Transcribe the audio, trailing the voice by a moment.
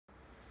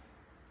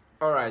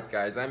Alright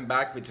guys, I'm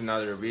back with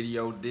another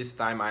video. This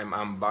time I'm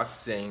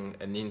unboxing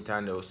a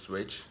Nintendo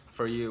Switch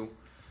for you.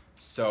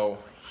 So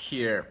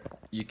here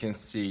you can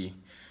see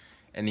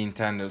a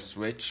Nintendo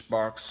Switch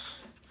box.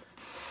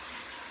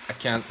 I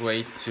can't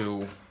wait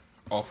to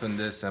open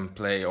this and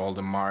play all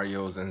the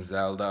Marios and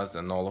Zeldas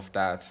and all of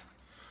that.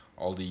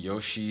 All the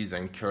Yoshis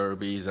and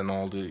Kirbys and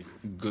all the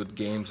good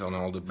games and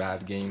all the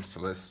bad games.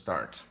 So let's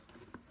start.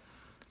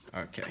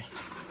 Okay.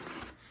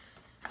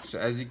 So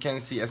as you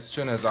can see, as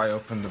soon as I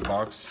open the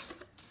box,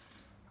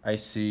 I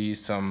see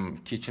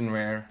some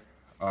kitchenware.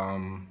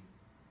 I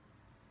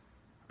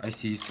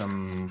see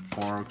some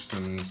forks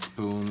and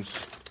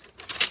spoons.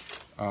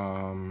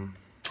 I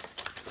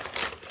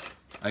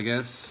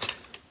guess,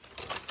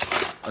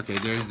 okay,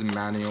 there's the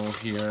manual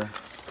here.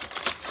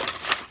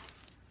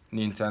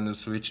 Nintendo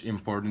Switch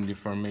important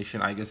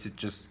information. I guess it's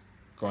just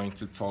going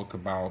to talk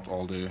about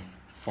all the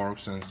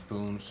forks and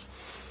spoons.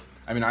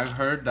 I mean, I've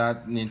heard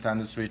that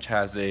Nintendo Switch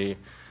has a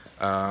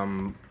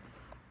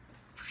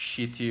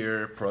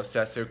shittier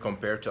processor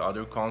compared to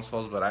other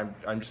consoles, but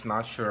I'm just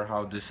not sure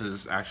how this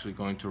is actually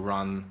going to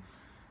run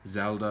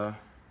Zelda.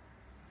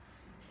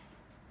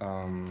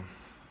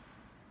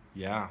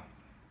 Yeah.